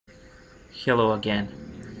Hello again.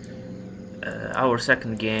 Our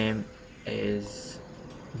second game is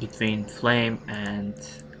between Flame and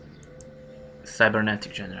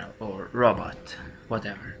Cybernetic General or Robot,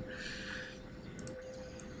 whatever.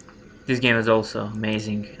 This game is also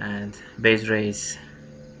amazing, and base race,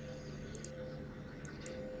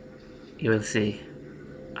 you will see.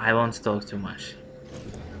 I won't talk too much.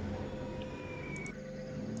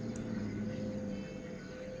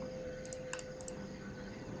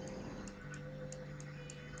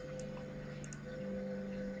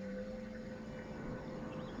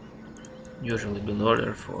 Usually build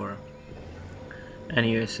order for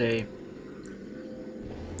NUSA,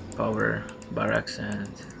 power, barracks and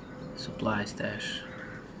supply stash,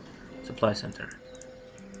 supply center.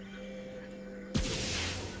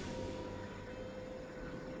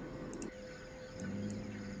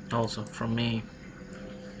 Also from me,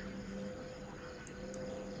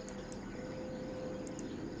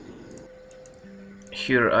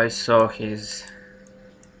 here I saw his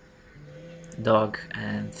dog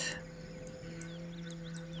and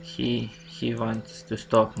he wants to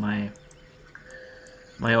stop my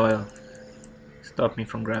oil, stop me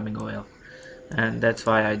from grabbing oil, and that's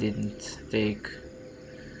why I didn't take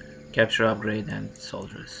capture upgrade and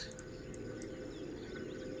soldiers.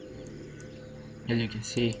 As you can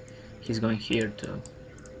see, he's going here to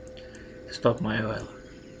stop my oil.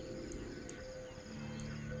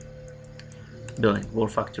 Building war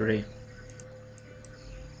factory,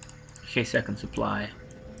 his second supply.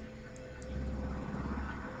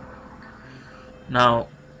 Now,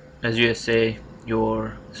 as USA,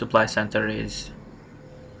 your supply center is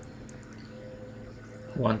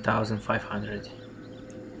 1,500.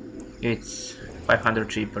 It's 500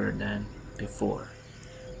 cheaper than before.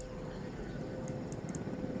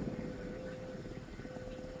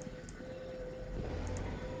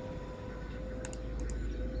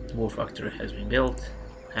 War factory has been built,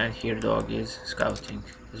 and here dog is scouting.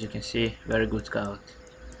 As you can see, very good scout.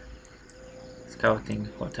 Scouting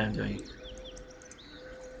what I'm doing.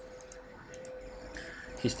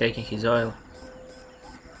 He's taking his oil.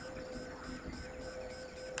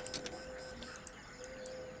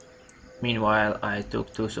 Meanwhile, I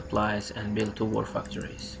took 2 supplies and built 2 war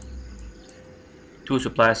factories. 2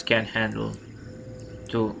 supplies can handle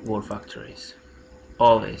 2 war factories.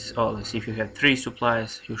 Always, if you have 3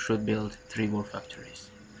 supplies, you should build 3 war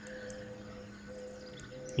factories.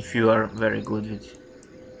 If you are very good with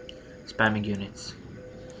spamming units.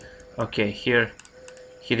 Okay, here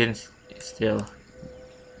he didn't still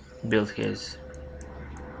build his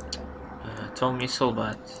tow missile,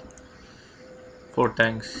 but 4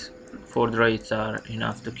 tanks, 4 droids are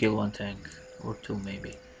enough to kill 1 tank, or 2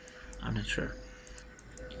 maybe, I'm not sure.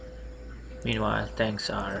 Meanwhile,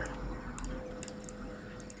 tanks are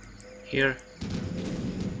here.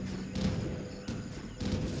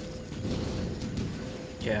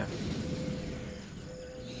 Yeah.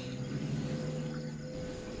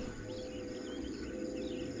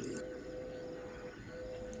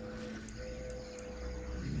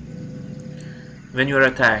 When you are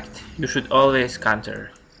attacked, you should always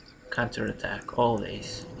counter attack,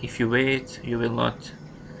 always. If you wait, you will not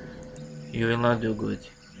do good.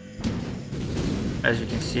 As you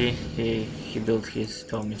can see, he built his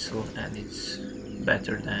tow missile and it's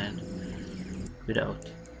better than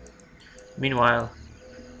without. Meanwhile,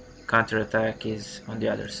 counter attack is on the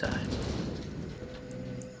other side.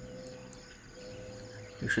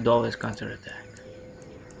 You should always counter attack.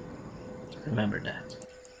 Remember that.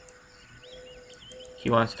 He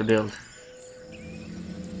wants to build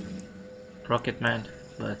Rocketman,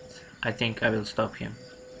 but I think I will stop him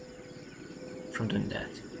from doing that.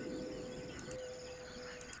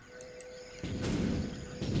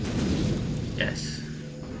 Yes,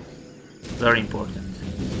 very important.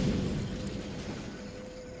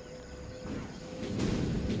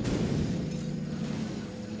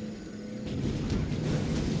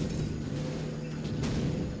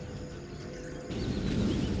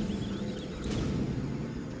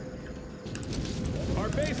 Our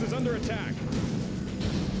base is under attack.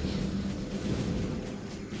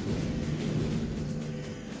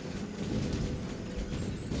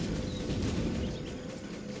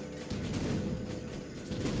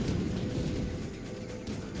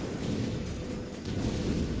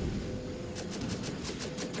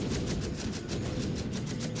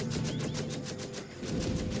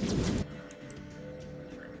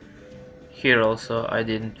 Here also I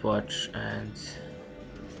didn't watch and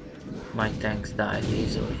my tanks died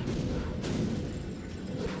easily.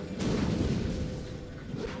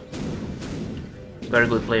 Very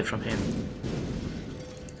good play from him.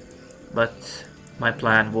 But my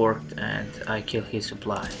plan worked and I killed his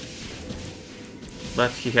supply.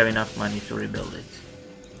 but he have enough money to rebuild it.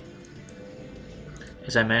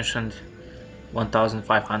 As I mentioned,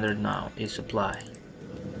 1500 now is supply.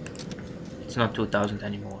 It's not 2000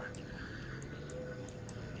 anymore.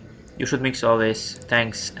 You should mix always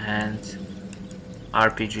tanks and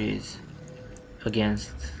RPGs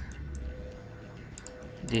against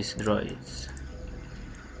these droids.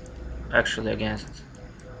 Actually against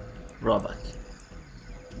robot.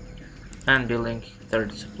 And building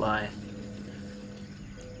third supply.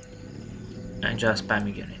 And just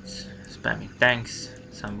spamming units. Spamming tanks,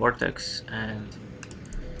 some vortex and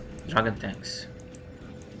dragon tanks.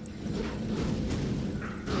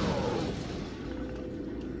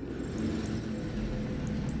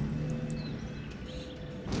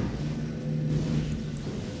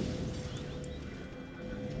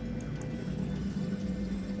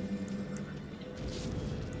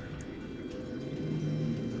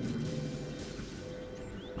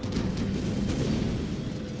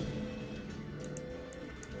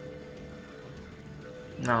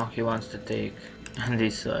 Now he wants to take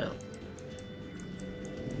this soil.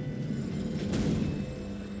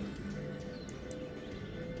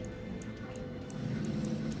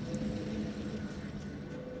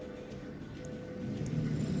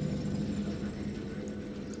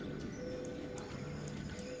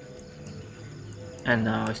 And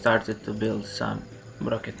now I started to build some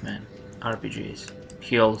Rocketman RPGs.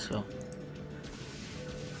 He also.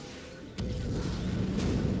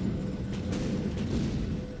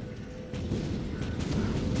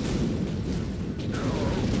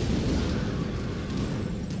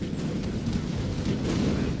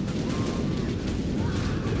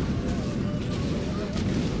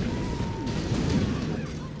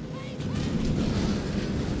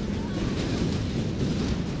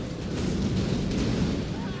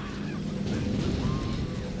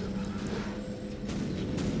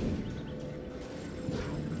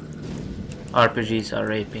 RPGs are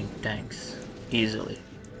raping tanks easily.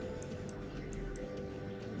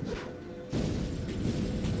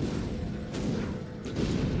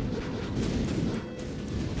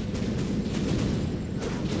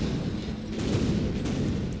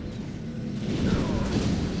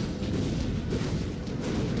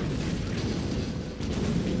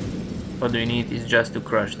 What we need is just to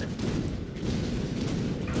crush them.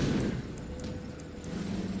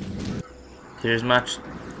 There is much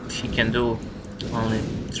he can do, only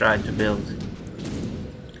try to build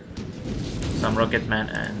some Rocketman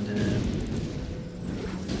and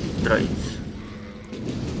droids.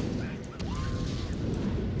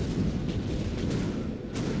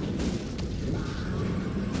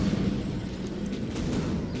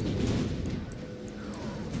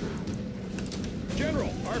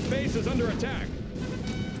 General, our base is under attack.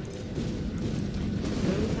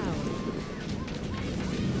 Low power.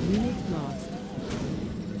 Unit lost.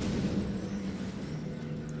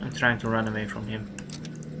 I'm trying to run away from him.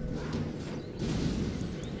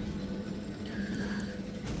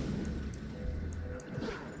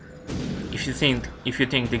 If you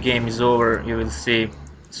think the game is over, you will see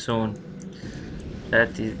soon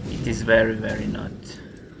that it is very not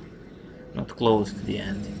close to the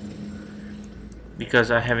end.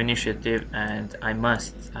 Because I have initiative and I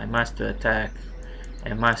must attack.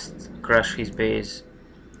 I must crush his base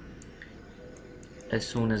as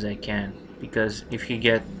soon as I can. Because if he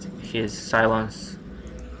get his cylons,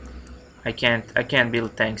 I can't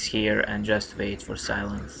build tanks here and just wait for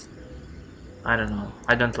cylons. I don't know.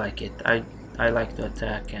 I don't like it. I like to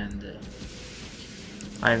attack, and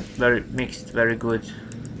I'm very good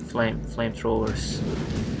flamethrowers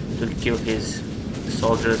to kill his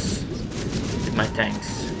soldiers with my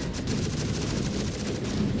tanks.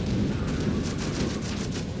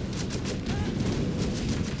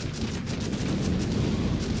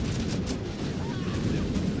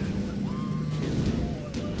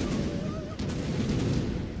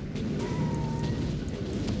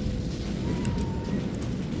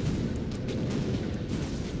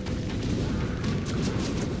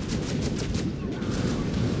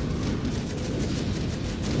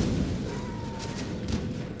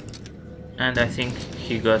 And I think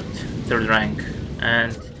he got 3rd rank,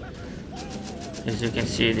 and as you can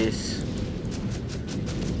see, this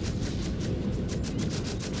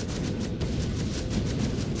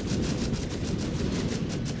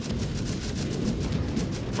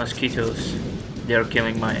mosquitoes, they are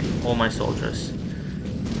killing all my soldiers.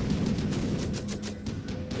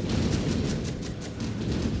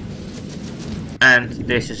 And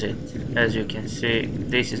this is it. As you can see,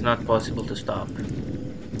 this is not possible to stop.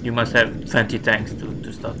 You must have 20 tanks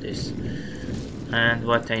to stop this. And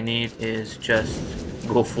what I need is just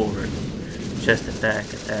go forward. Just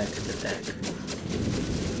attack, attack, and attack.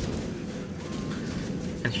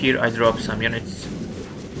 And here I drop some units.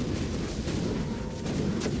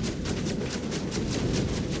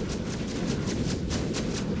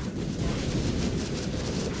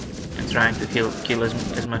 And trying to kill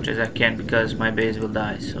as much as I can, because my base will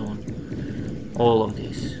die soon. All of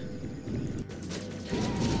this.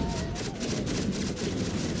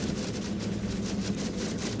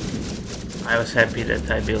 I was happy that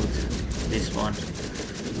I built this one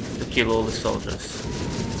to kill all the soldiers.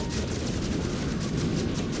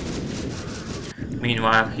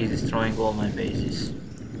 Meanwhile, he's destroying all my bases.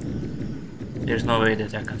 There's no way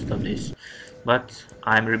that I can stop this, but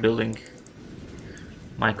I'm rebuilding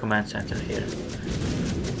my command center here.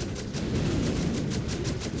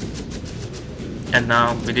 And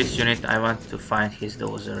now with this unit I want to find his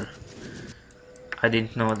dozer. I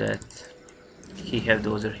didn't know that he had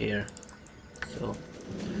dozer here, so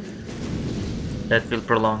that will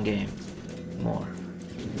prolong game more.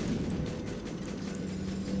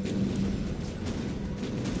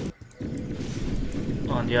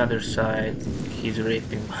 On the other side, he's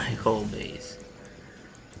raping my whole base.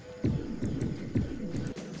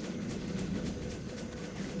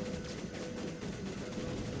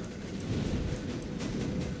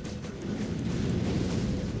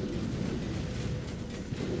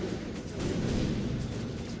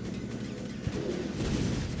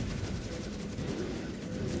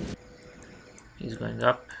 He's going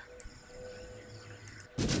up.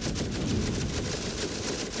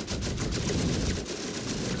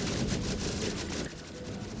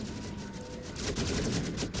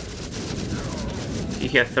 He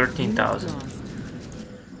had 13,000.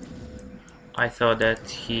 I thought that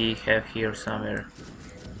he have here somewhere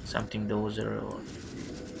something dozer or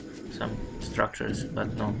some structures,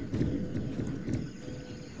 but no.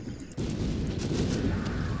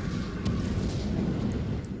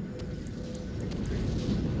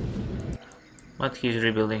 But he's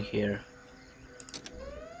rebuilding here.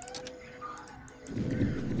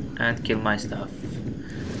 And kill my stuff.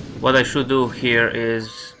 What I should do here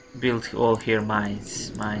is build all here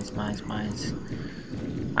mines. I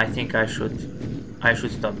think I should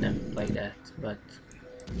stop them like that, but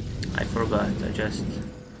I forgot.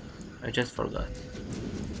 I just forgot.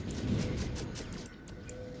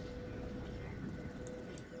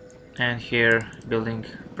 And here building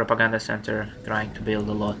propaganda center, trying to build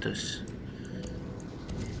a Lotus.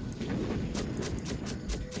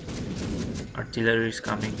 Artillery is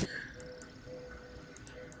coming.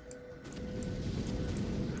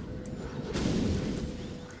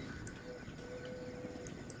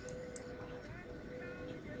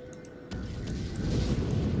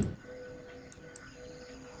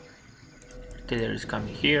 Artillery is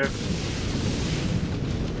coming here.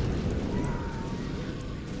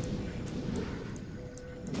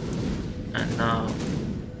 And now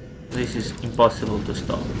this is impossible to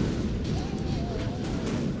stop.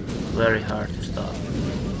 Very hard to stop.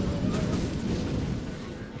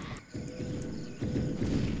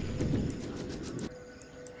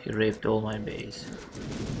 He raped all my base.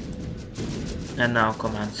 And now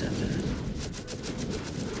command center.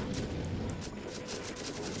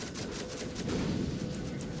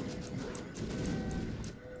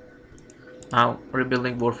 Now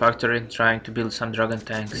rebuilding war factory, trying to build some dragon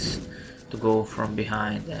tanks to go from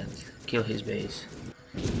behind and kill his base.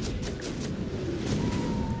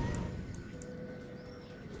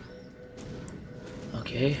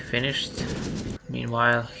 Okay, finished.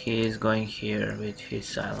 Meanwhile, he is going here with his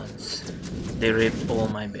cylons. They ripped all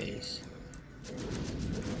my base.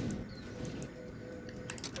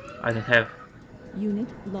 I didn't have unit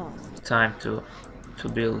lost. Time to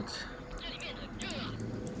build.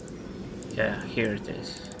 Yeah, here it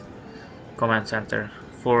is. Command center,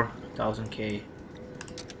 4,000k.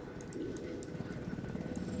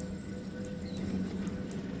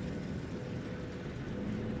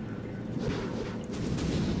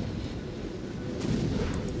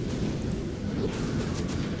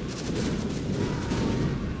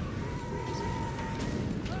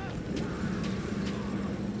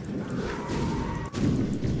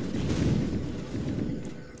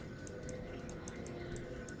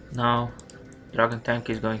 Now dragon tank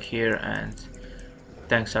is going here and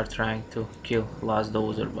tanks are trying to kill last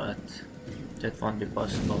dozer, but that won't be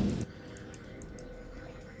possible.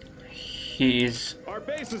 He is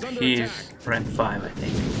rank 5, I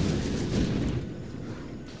think.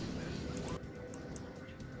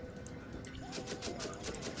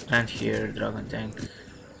 And here dragon tank.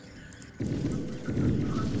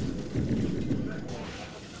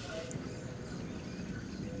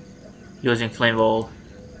 Using flame wall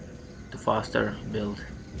to faster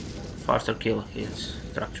kill his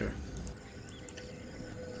structure.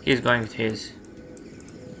 He's going with his,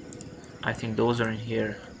 I think those are in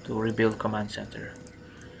here to rebuild command center.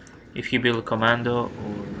 If he build commando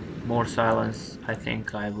or more cylons, I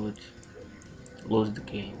think I would lose the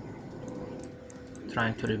game.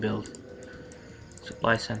 Trying to rebuild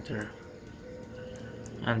supply center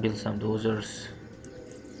and build some dozers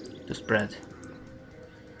to spread.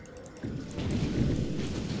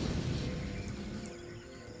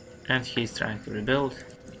 And he's trying to rebuild.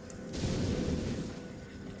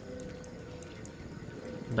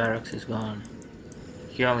 Barracks is gone.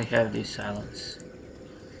 He only have these cylons.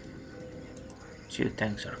 2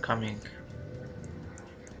 tanks are coming.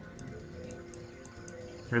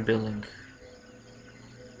 Rebuilding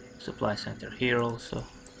supply center here also.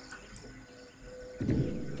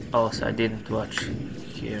 Also, I didn't watch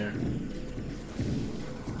here.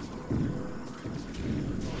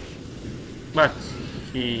 But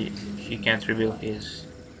he can't rebuild his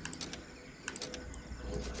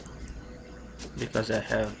because I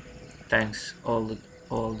have tanks all the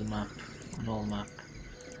map, on all map.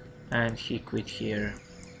 And he quit here.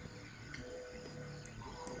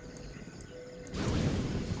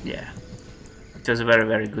 Yeah. It was a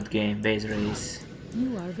very good game, base race.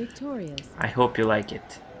 You are victorious. I hope you like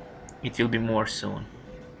it. It will be more soon.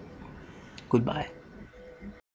 Goodbye.